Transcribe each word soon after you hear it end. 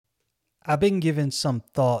I've been giving some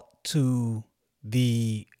thought to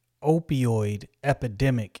the opioid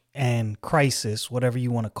epidemic and crisis, whatever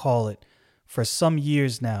you want to call it, for some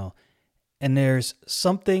years now. And there's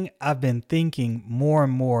something I've been thinking more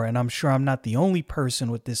and more, and I'm sure I'm not the only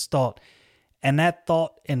person with this thought. And that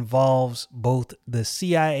thought involves both the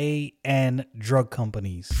CIA and drug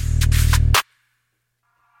companies.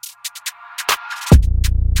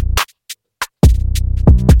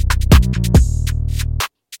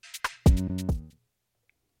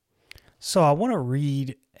 So I want to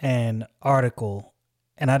read an article,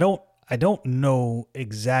 and I don't know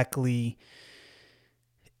exactly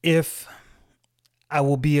if I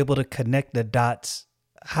will be able to connect the dots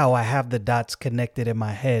how I have the dots connected in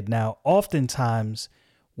my head. Now, oftentimes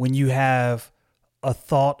when you have a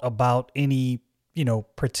thought about any,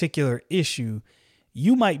 particular issue,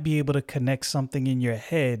 you might be able to connect something in your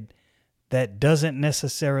head that doesn't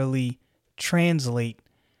necessarily translate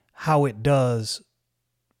how it does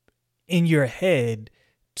in your head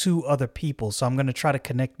to other people. So I'm going to try to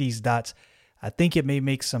connect these dots. I think it may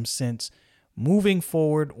make some sense. Moving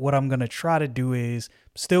forward, what I'm going to try to do is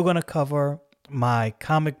still going to cover my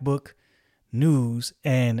comic book news,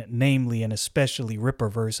 and namely and especially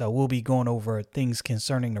Rippaverse. I will be going over things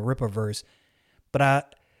concerning the Rippaverse, but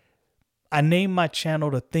I named my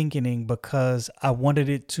channel The Thinkening because I wanted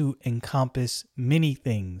it to encompass many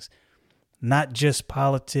things, not just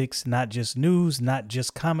politics, not just news, not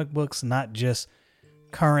just comic books, not just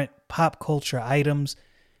current pop culture items,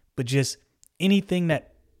 but just anything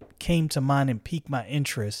that came to mind and piqued my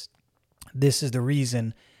interest. This is the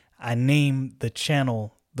reason I named the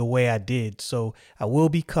channel the way I did. So I will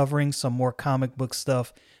be covering some more comic book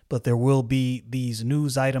stuff, but there will be these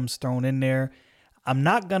news items thrown in there.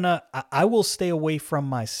 I will stay away from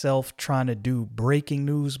myself trying to do breaking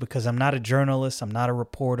news because I'm not a journalist. I'm not a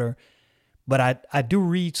reporter, but I do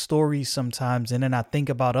read stories sometimes. And then I think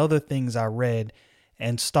about other things I read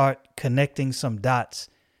and start connecting some dots.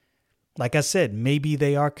 Like I said, maybe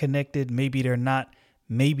they are connected. Maybe they're not.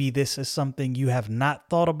 Maybe this is something you have not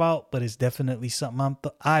thought about, but it's definitely something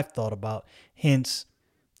I've thought about. Hence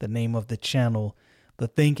the name of the channel, The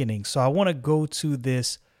Thinkening. So I want to go to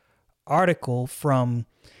this article from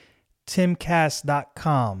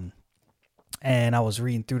timcast.com. And I was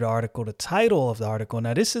reading through the article, the title of the article.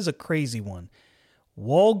 Now, this is a crazy one.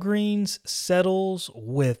 Walgreens settles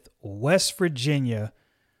with West Virginia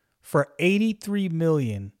for $83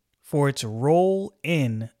 million for its role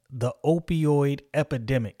in the opioid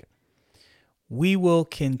epidemic. We will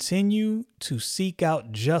continue to seek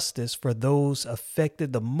out justice for those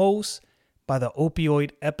affected the most by the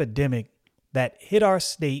opioid epidemic that hit our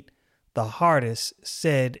state the hardest,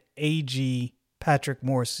 said AG Patrick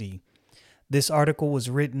Morrissey. This article was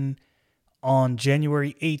written on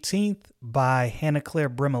January 18th by Hannah Claire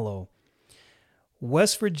Brimelow.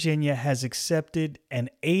 West Virginia has accepted an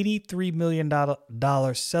 $83 million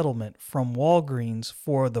settlement from Walgreens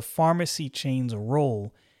for the pharmacy chain's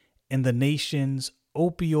role in the nation's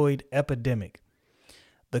opioid epidemic.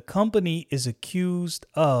 The company is accused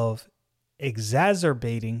of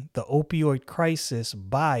exacerbating the opioid crisis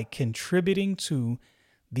by contributing to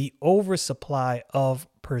the oversupply of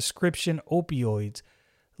prescription opioids,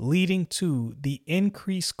 leading to the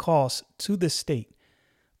increased costs to the state.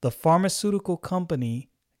 The pharmaceutical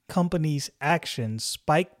company's actions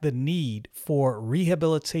spiked the need for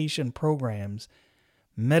rehabilitation programs,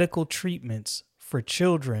 medical treatments for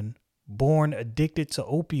children born addicted to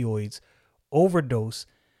opioids, overdose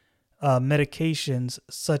medications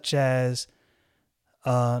such as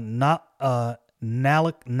naloxone.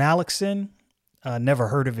 Never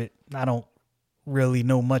heard of it. I don't really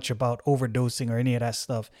know much about overdosing or any of that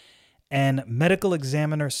stuff. And medical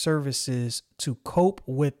examiner services to cope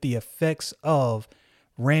with the effects of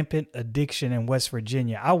rampant addiction in West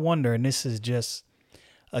Virginia. I wonder, and this is just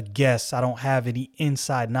a guess, I don't have any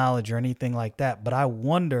inside knowledge or anything like that, but I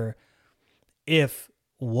wonder if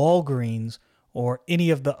Walgreens or any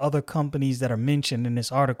of the other companies that are mentioned in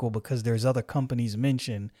this article, because there's other companies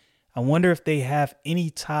mentioned, I wonder if they have any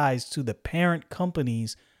ties to the parent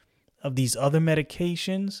companies of these other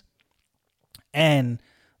medications and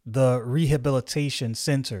the rehabilitation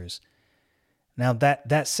centers. Now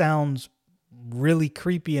that sounds really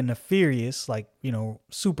creepy and nefarious, like,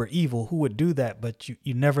 super evil. Who would do that? But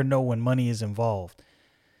you never know when money is involved.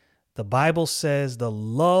 The Bible says the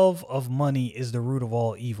love of money is the root of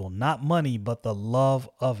all evil. Not money, but the love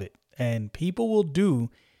of it. And people will do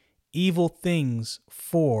evil things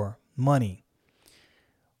for money.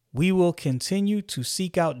 We will continue to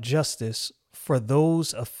seek out justice for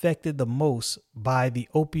those affected the most by the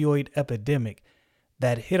opioid epidemic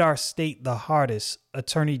that hit our state the hardest,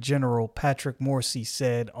 Attorney General Patrick Morrisey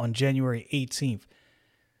said on January 18th.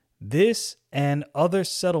 This and other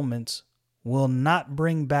settlements will not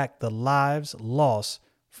bring back the lives lost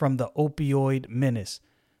from the opioid menace,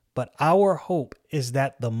 but our hope is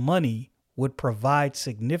that the money would provide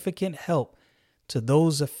significant help to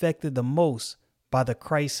those affected the most by the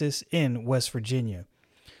crisis in West Virginia.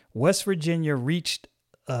 West Virginia reached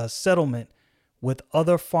a settlement with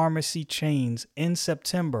other pharmacy chains in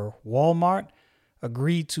September. Walmart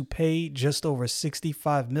agreed to pay just over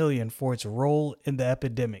 $65 million for its role in the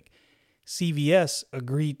epidemic. CVS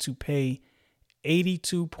agreed to pay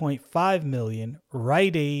 $82.5 million.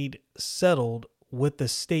 Rite Aid settled with the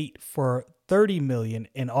state for $30 million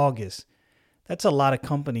in August. That's a lot of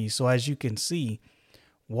companies. So as you can see,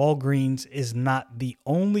 Walgreens is not the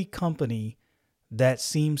only company that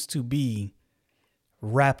seems to be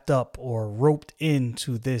wrapped up or roped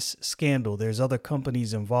into this scandal. There's other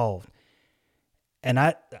companies involved. And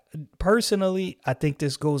I personally, I think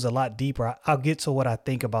this goes a lot deeper. I'll get to what I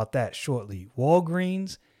think about that shortly.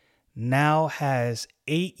 Walgreens now has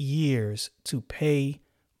 8 years to pay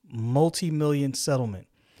multi-million settlement.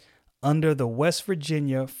 Under the West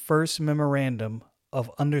Virginia First Memorandum of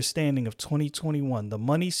Understanding of 2021, the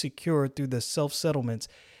money secured through the self-settlements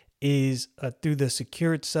is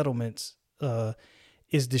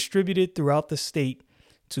is distributed throughout the state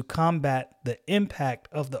to combat the impact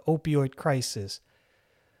of the opioid crisis.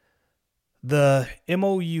 The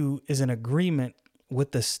MOU is an agreement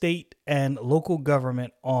with the state and local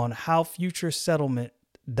government on how future settlement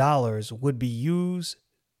dollars would be used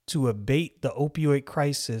to abate the opioid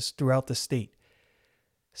crisis throughout the state,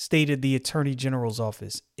 stated the Attorney General's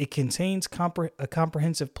office. It contains a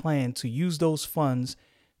comprehensive plan to use those funds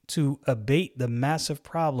to abate the massive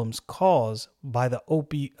problems caused by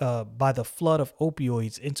the flood of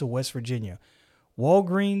opioids into West Virginia.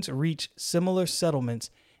 Walgreens reached similar settlements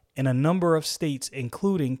in a number of states,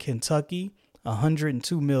 including Kentucky,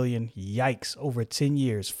 $102 million, yikes, over 10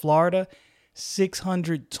 years. Florida,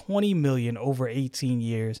 $620 million over 18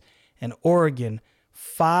 years. And Oregon,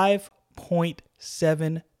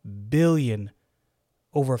 $5.7 billion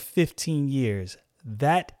over 15 years.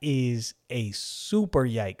 That is a super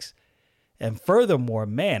yikes. And furthermore,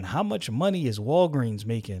 man, how much money is Walgreens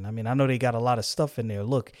making? I mean, I know they got a lot of stuff in there.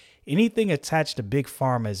 Look, anything attached to Big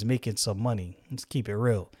Pharma is making some money. Let's keep it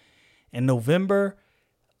real. In November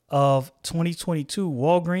of 2022,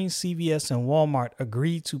 Walgreens, CVS, and Walmart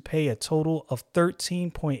agreed to pay a total of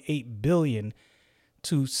 $13.8 billion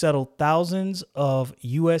to settle thousands of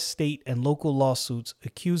U.S. state and local lawsuits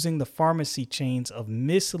accusing the pharmacy chains of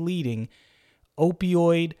misleading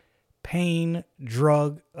opioid pain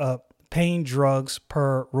drugs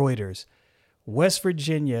per Reuters. West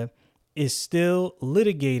Virginia is still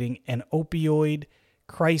litigating an opioid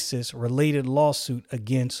crisis related lawsuit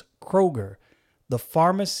against Kroger. The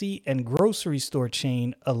pharmacy and grocery store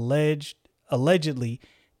chain allegedly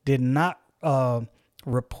did not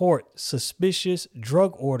report suspicious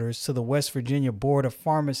drug orders to the West Virginia Board of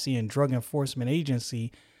Pharmacy and Drug Enforcement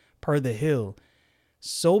Agency, per The Hill.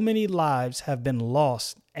 So many lives have been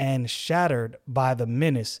lost and shattered by the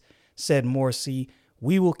menace, said Morrisey.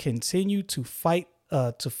 We will continue to fight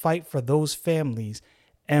for those families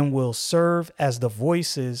and will serve as the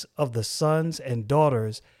voices of the sons and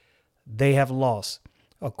daughters they have lost.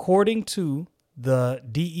 According to the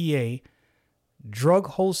DEA, drug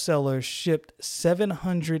wholesalers shipped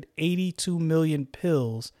 782 million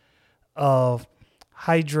pills of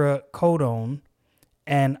hydrocodone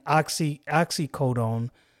and oxycodone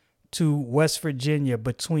to West Virginia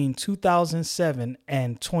between 2007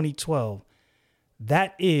 and 2012.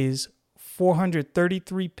 That is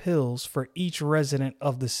 433 pills for each resident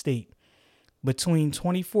of the state. Between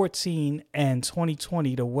 2014 and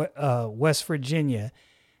 2020, West Virginia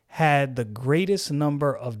had the greatest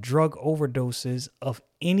number of drug overdoses of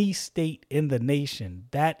any state in the nation.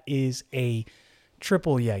 That is a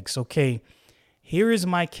triple yikes. Okay, here is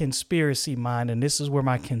my conspiracy mind, and this is where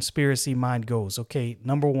my conspiracy mind goes. Okay,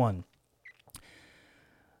 number one,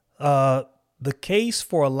 the case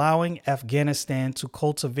for allowing Afghanistan to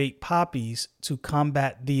cultivate poppies to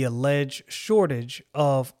combat the alleged shortage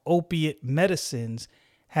of opiate medicines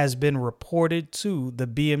has been reported to the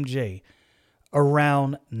BMJ.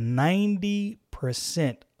 Around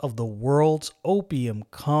 90% of the world's opium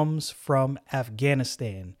comes from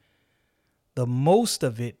Afghanistan. The most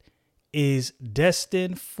of it is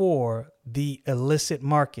destined for the illicit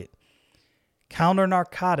market. Counter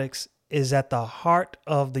narcotics is at the heart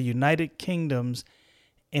of the United Kingdom's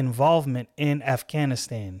involvement in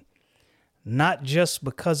Afghanistan. not just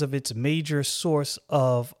because of its major source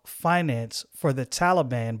of finance for the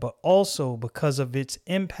Taliban, but also because of its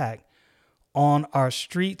impact on our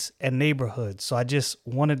streets and neighborhoods. So I just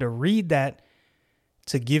wanted to read that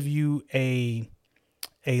to give you a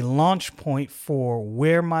launch point for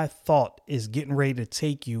where my thought is getting ready to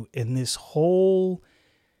take you in this whole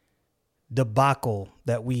debacle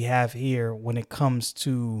that we have here when it comes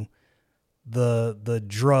to the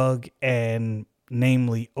drug and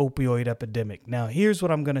namely opioid epidemic. Now, here's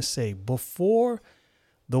what I'm going to say. Before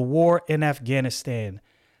the war in Afghanistan,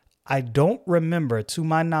 I don't remember, to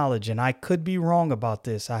my knowledge, and I could be wrong about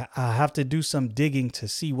this. I have to do some digging to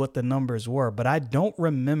see what the numbers were, but I don't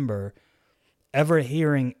remember ever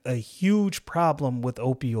hearing a huge problem with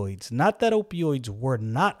opioids. Not that opioids were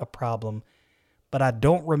not a problem, but I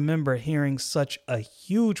don't remember hearing such a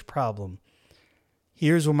huge problem.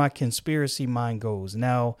 Here's where my conspiracy mind goes.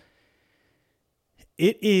 Now,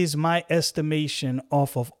 it is my estimation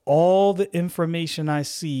off of all the information I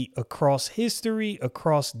see across history,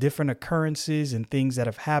 across different occurrences and things that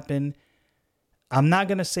have happened. I'm not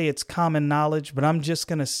going to say it's common knowledge, but I'm just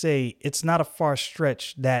going to say it's not a far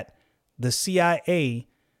stretch that the CIA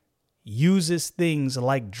uses things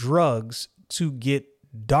like drugs to get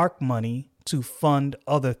dark money to fund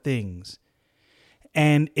other things.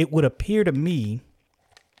 And it would appear to me,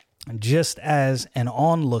 just as an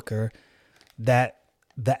onlooker, that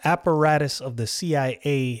the apparatus of the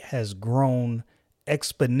CIA has grown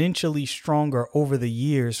exponentially stronger over the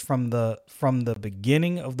years from the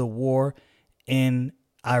beginning of the war in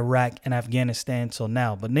Iraq and Afghanistan till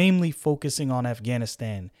now, but namely focusing on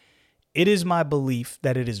Afghanistan. It is my belief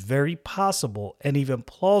that it is very possible and even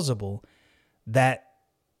plausible that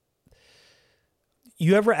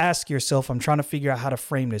you ever ask yourself, I'm trying to figure out how to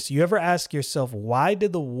frame this. You ever ask yourself, why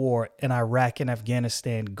did the war in Iraq and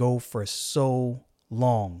Afghanistan go for so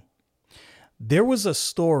long? There was a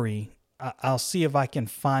story, I'll see if I can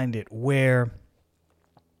find it, where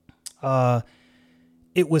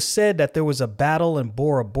it was said that there was a battle in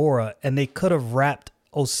Bora Bora and they could have wrapped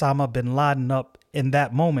Osama bin Laden up in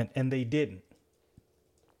that moment, and they didn't.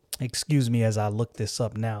 Excuse me as I look this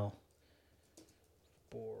up now.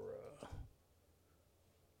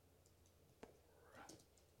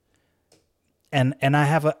 And I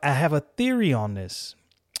have a theory on this.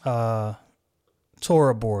 Tora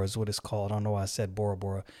Bora is what it's called. I don't know why I said Bora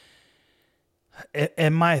Bora.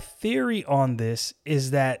 And my theory on this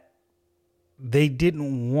is that they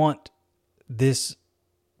didn't want this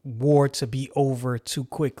war to be over too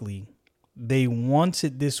quickly. They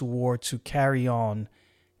wanted this war to carry on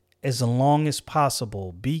as long as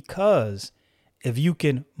possible, because if you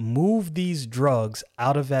can move these drugs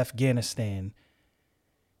out of Afghanistan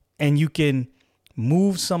and you can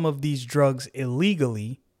move some of these drugs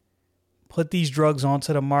illegally, put these drugs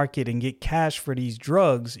onto the market and get cash for these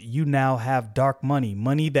drugs, you now have dark money,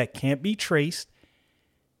 money that can't be traced.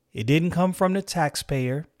 It didn't come from the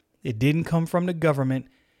taxpayer. It didn't come from the government.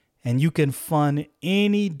 And you can fund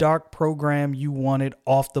any dark program you wanted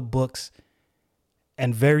off the books,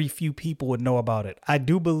 and very few people would know about it. I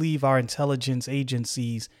do believe our intelligence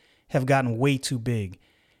agencies have gotten way too big.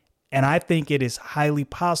 And I think it is highly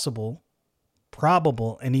possible,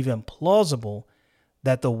 probable, and even plausible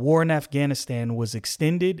that the war in Afghanistan was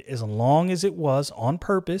extended as long as it was on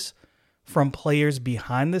purpose from players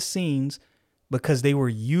behind the scenes, because they were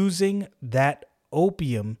using that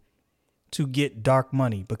opium to get dark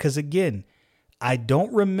money. Because again, I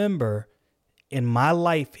don't remember in my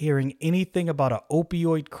life hearing anything about an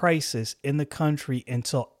opioid crisis in the country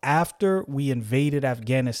until after we invaded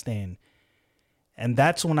Afghanistan. And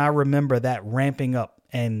that's when I remember that ramping up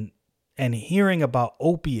and hearing about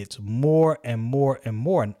opiates more and more and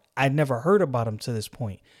more. And I'd never heard about them to this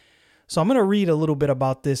point. So I'm going to read a little bit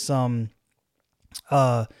about this.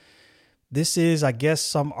 This is, I guess,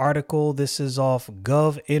 some article. This is off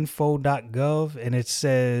govinfo.gov, and it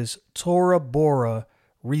says Tora Bora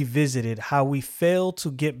revisited, how we failed to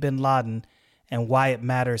get bin Laden and why it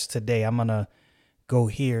matters today. I'm going to go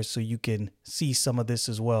here so you can see some of this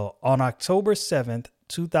as well. On October 7th,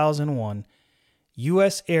 2001,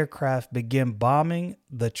 U.S. aircraft began bombing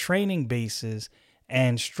the training bases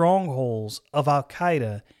and strongholds of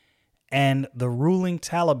Al-Qaeda and the ruling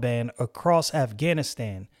Taliban across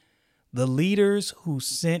Afghanistan. The leaders who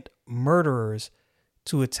sent murderers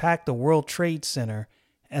to attack the World Trade Center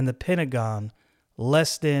and the Pentagon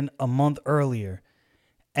less than a month earlier,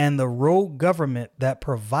 and the rogue government that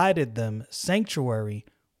provided them sanctuary,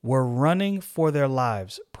 were running for their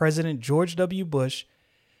lives. President George W.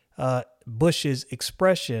 Bush's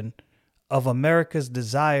expression of America's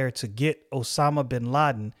desire to get Osama bin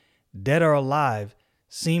Laden, dead or alive,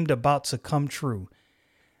 seemed about to come true.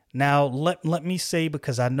 Now, let me say,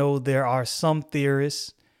 because I know there are some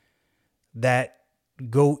theorists that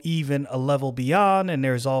go even a level beyond, and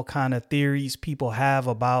there's all kind of theories people have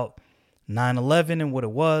about 9/11 and what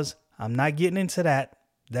it was. I'm not getting into that.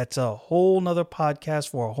 That's a whole nother podcast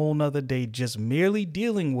for a whole nother day, just merely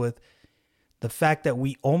dealing with the fact that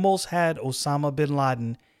we almost had Osama bin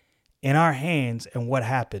Laden in our hands and what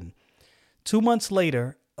happened. 2 months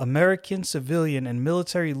later, American civilian and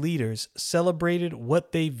military leaders celebrated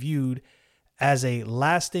what they viewed as a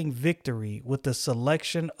lasting victory with the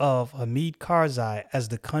selection of Hamid Karzai as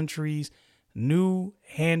the country's new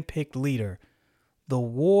handpicked leader. The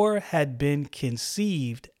war had been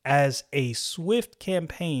conceived as a swift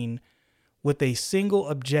campaign with a single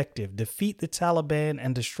objective: defeat the Taliban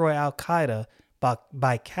and destroy al-Qaeda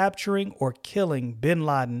by capturing or killing bin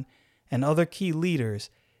Laden and other key leaders.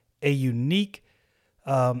 A unique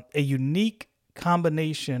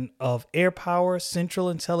combination of air power, Central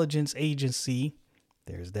Intelligence Agency,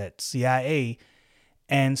 there's that CIA,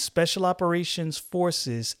 and Special Operations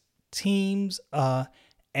Forces teams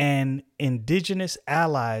and indigenous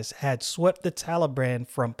allies had swept the Taliban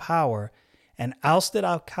from power and ousted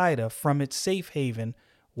al-Qaeda from its safe haven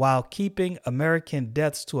while keeping American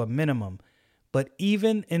deaths to a minimum. But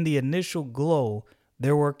even in the initial glow,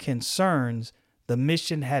 there were concerns the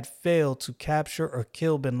mission had failed to capture or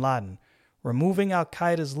kill bin Laden. Removing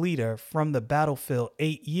al-Qaeda's leader from the battlefield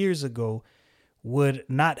 8 years ago would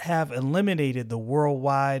not have eliminated the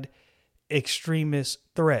worldwide extremist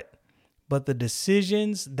threat, but the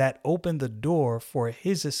decisions that opened the door for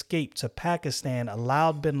his escape to Pakistan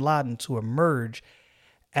allowed bin Laden to emerge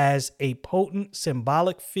as a potent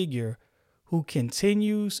symbolic figure who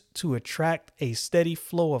continues to attract a steady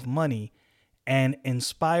flow of money and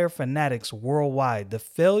inspire fanatics worldwide. The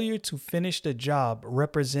failure to finish the job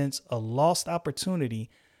represents a lost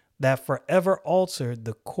opportunity that forever altered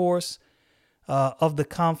the course of the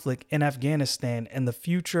conflict in Afghanistan and the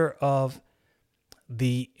future of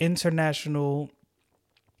the international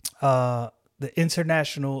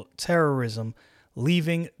terrorism,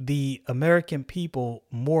 leaving the American people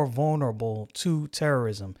more vulnerable to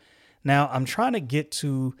terrorism. Now, I'm trying to get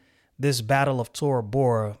to this Battle of Tora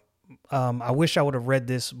Bora. I wish I would have read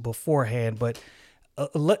this beforehand, but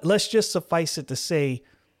let's just suffice it to say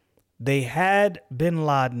they had bin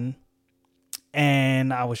Laden,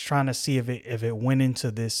 and I was trying to see if it went into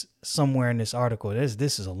this somewhere in this article.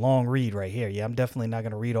 This is a long read right here. Yeah, I'm definitely not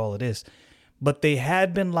going to read all of this, but they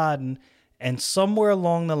had bin Laden, and somewhere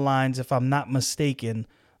along the lines, if I'm not mistaken,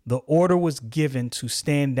 the order was given to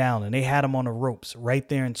stand down, and they had him on the ropes right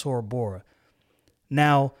there in Tora Bora.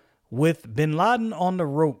 Now, with bin Laden on the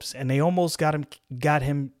ropes, and they almost got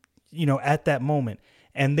him, at that moment.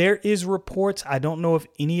 And there is reports. I don't know if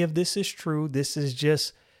any of this is true. This is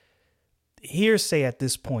just hearsay at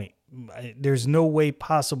this point. There's no way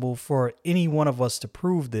possible for any one of us to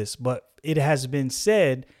prove this, but it has been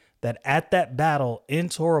said that at that battle in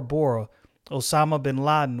Tora Bora, Osama bin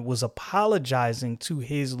Laden was apologizing to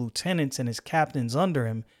his lieutenants and his captains under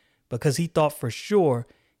him because he thought for sure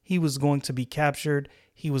he was going to be captured.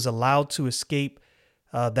 He was allowed to escape.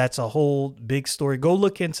 That's a whole big story. Go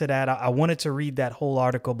look into that. I wanted to read that whole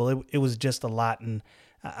article, but it was just a lot, and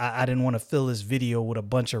I didn't want to fill this video with a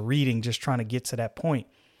bunch of reading just trying to get to that point.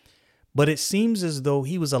 But it seems as though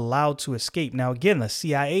he was allowed to escape. Now, again, the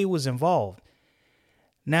CIA was involved.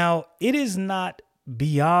 Now, it is not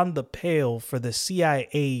beyond the pale for the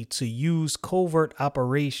CIA to use covert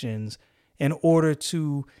operations in order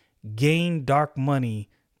to gain dark money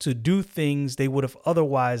to do things they would have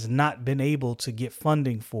otherwise not been able to get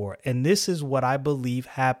funding for. And this is what I believe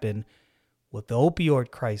happened with the opioid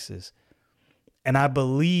crisis. And I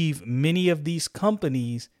believe many of these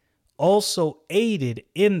companies also aided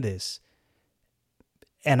in this.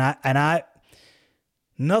 And I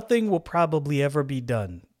nothing will probably ever be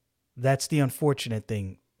done. That's the unfortunate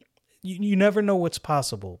thing. You never know what's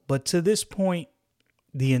possible. But to this point,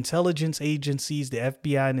 the intelligence agencies, the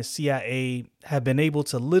FBI and the CIA, have been able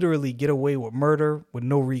to literally get away with murder with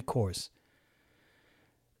no recourse.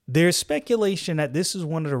 There's speculation that this is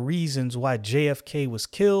one of the reasons why JFK was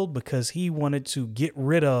killed, because he wanted to get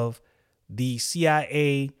rid of the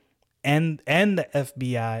CIA and the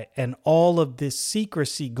FBI and all of this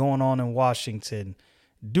secrecy going on in Washington.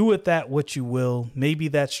 Do with that what you will. Maybe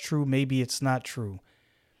that's true. Maybe it's not true.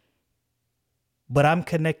 But I'm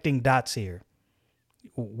connecting dots here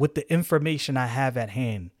with the information I have at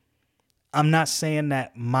hand. I'm not saying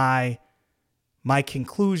that my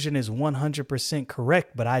conclusion is 100%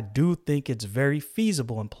 correct, but I do think it's very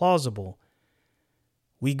feasible and plausible.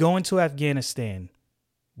 We go into Afghanistan.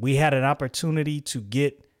 We had an opportunity to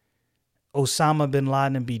get Osama bin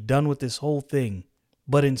Laden and be done with this whole thing.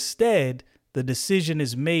 But instead, the decision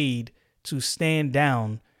is made to stand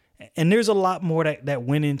down. And there's a lot more that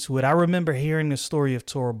went into it. I remember hearing the story of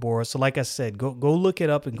Tora Bora. So like I said, go look it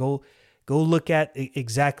up and go look at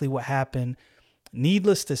exactly what happened.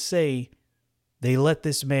 Needless to say, they let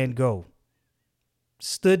this man go.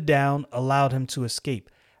 Stood down, allowed him to escape.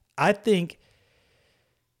 I think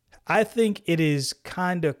it is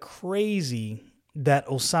kind of crazy that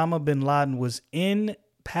Osama bin Laden was in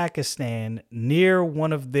Pakistan near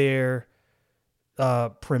one of their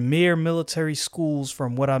premier military schools,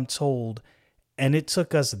 from what I'm told, and it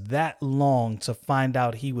took us that long to find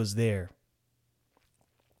out he was there.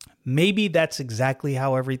 Maybe that's exactly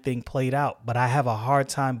how everything played out, but I have a hard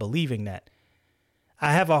time believing that.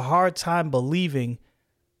 I have a hard time believing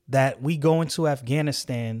that we go into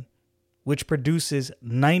Afghanistan, which produces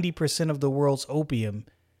 90% of the world's opium.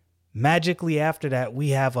 Magically after that, we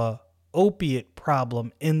have a opiate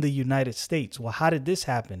problem in the United States. Well, how did this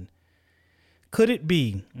happen? Could it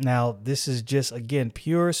be? Now, this is just, again,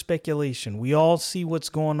 pure speculation. We all see what's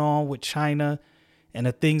going on with China and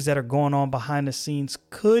the things that are going on behind the scenes.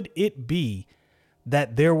 Could it be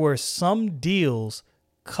that there were some deals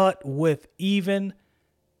cut with even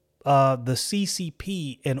the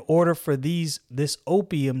CCP in order for this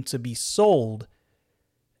opium to be sold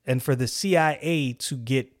and for the CIA to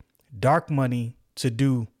get dark money to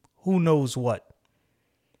do who knows what?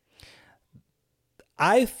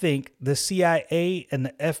 I think the CIA and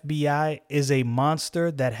the FBI is a monster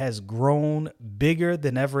that has grown bigger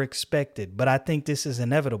than ever expected, but I think this is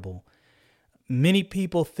inevitable. Many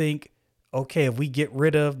people think, okay, if we get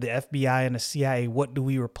rid of the FBI and the CIA, what do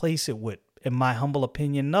we replace it with? In my humble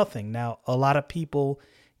opinion, nothing. Now, a lot of people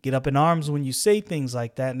get up in arms when you say things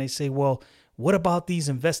like that, and they say, well, what about these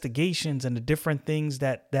investigations and the different things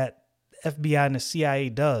that FBI and the CIA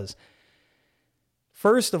does?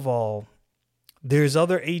 First of all, there's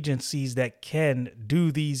other agencies that can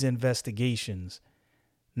do these investigations.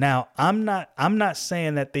 Now, I'm not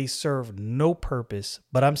saying that they serve no purpose,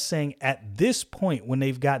 but I'm saying at this point, when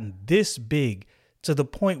they've gotten this big, to the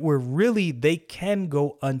point where really they can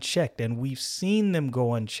go unchecked, and we've seen them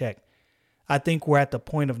go unchecked, I think we're at the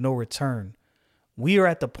point of no return. We are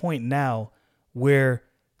at the point now where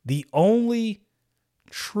the only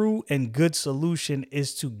true and good solution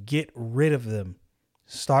is to get rid of them.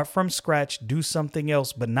 Start from scratch, do something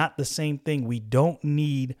else, but not the same thing. We don't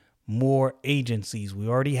need more agencies. We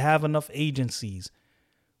already have enough agencies.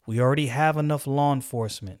 We already have enough law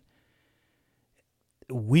enforcement.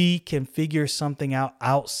 We can figure something out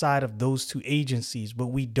outside of those two agencies, but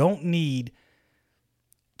we don't need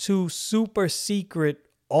two super secret,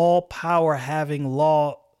 all power having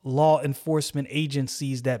law enforcement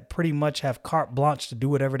agencies that pretty much have carte blanche to do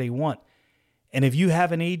whatever they want. And if you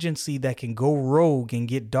have an agency that can go rogue and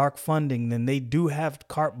get dark funding, then they do have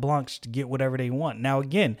carte blanche to get whatever they want. Now,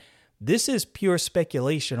 again, this is pure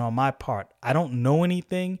speculation on my part. I don't know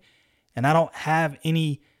anything, and I don't have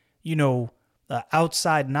any,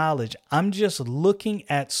 outside knowledge. I'm just looking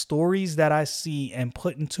at stories that I see and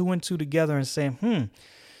putting two and two together and saying,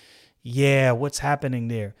 yeah, what's happening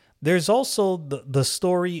there? There's also the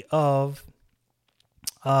story of,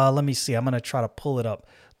 let me see, I'm going to try to pull it up.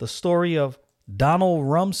 The story of Donald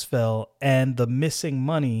Rumsfeld and the missing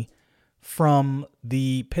money from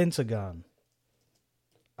the Pentagon.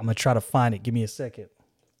 I'm going to try to find it. Give me a second.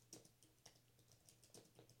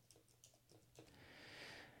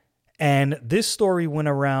 And this story went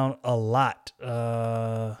around a lot.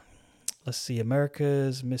 Let's see.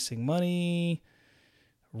 America's missing money.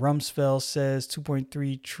 Rumsfeld says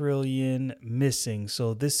 2.3 trillion missing.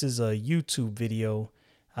 So this is a YouTube video.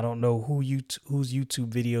 I don't know whose YouTube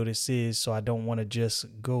video this is, so I don't want to just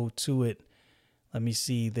go to it. Let me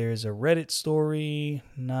see. There's a Reddit story,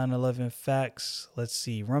 9/11 facts. Let's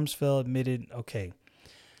see. Rumsfeld admitted. Okay.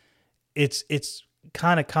 It's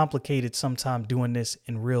kind of complicated sometimes doing this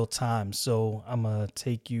in real time. So I'm going to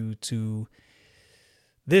take you to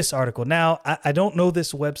this article. Now, I don't know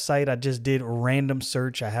this website. I just did a random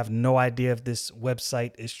search. I have no idea if this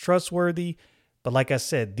website is trustworthy. But like I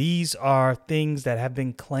said, these are things that have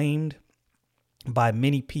been claimed by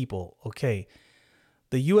many people. Okay.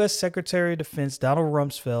 The U.S. Secretary of Defense, Donald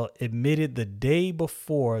Rumsfeld, admitted the day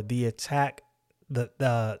before the attack,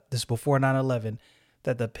 this before 9/11,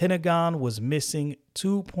 that the Pentagon was missing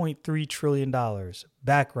 $2.3 trillion.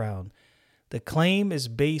 Background. The claim is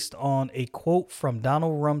based on a quote from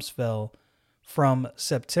Donald Rumsfeld from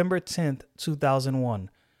September 10th, 2001.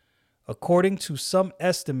 According to some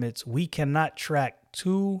estimates, we cannot track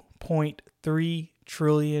 2.3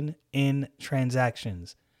 trillion in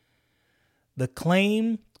transactions. The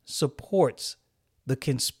claim supports the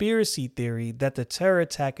conspiracy theory that the terror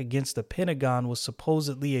attack against the Pentagon was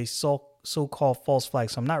supposedly a so-called false flag.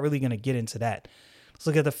 So I'm not really going to get into that. Let's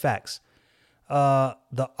look at the facts.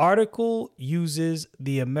 The article uses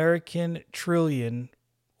the American trillion,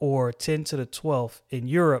 or 10 to the 12th. In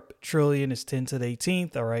Europe, trillion is 10 to the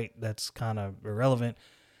 18th. All right, that's kind of irrelevant.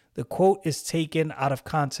 The quote is taken out of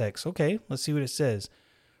context. Okay, let's see what it says.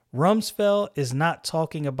 Rumsfeld is not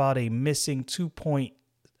talking about a missing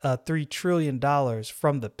 $2.3 trillion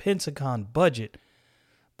from the Pentagon budget.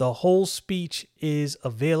 The whole speech is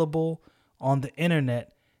available on the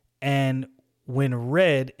internet, and when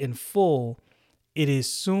read in full, it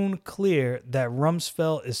is soon clear that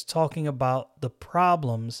Rumsfeld is talking about the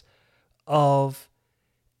problems of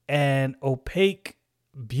an opaque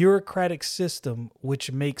bureaucratic system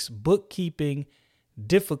which makes bookkeeping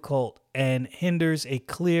difficult and hinders a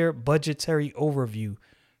clear budgetary overview.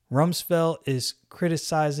 Rumsfeld is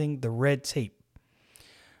criticizing the red tape.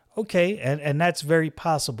 Okay, and that's very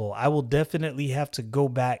possible. I will definitely have to go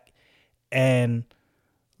back and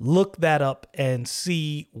look that up and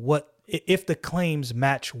see if the claims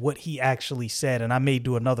match what he actually said. And I may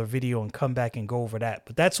do another video and come back and go over that.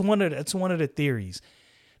 But that's one of the theories.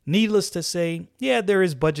 Needless to say, yeah, there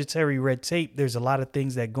is budgetary red tape. There's a lot of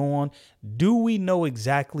things that go on. Do we know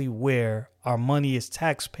exactly where our money as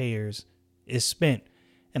taxpayers is spent?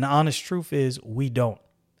 And the honest truth is we don't.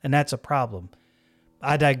 And that's a problem.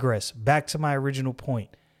 I digress. Back to my original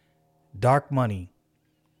point. Dark money.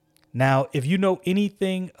 Now, if you know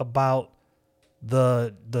anything about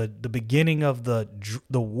the beginning of the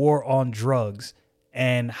war on drugs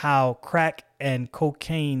and how crack and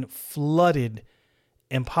cocaine flooded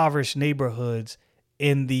impoverished neighborhoods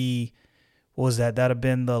in that'd have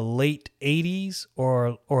been the late 80s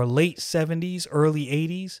or late 70s, early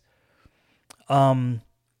 80s.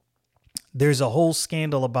 There's a whole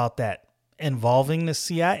scandal about that involving the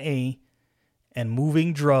CIA and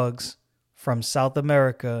moving drugs from South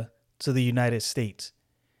America to the United States.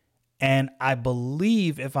 And I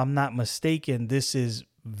believe, if I'm not mistaken, this is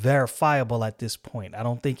verifiable at this point. I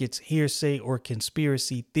don't think it's hearsay or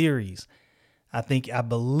conspiracy theories. I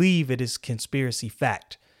believe it is conspiracy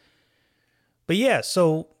fact. But yeah,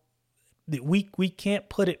 so we can't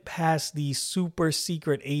put it past these super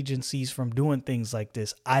secret agencies from doing things like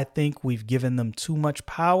this. I think we've given them too much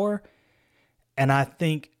power. And I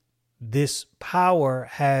think this power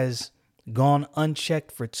has gone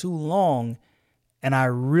unchecked for too long. And I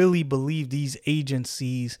really believe these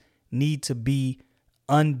agencies need to be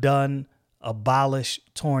undone,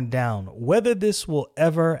 abolished, torn down. Whether this will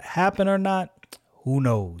ever happen or not, who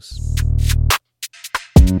knows?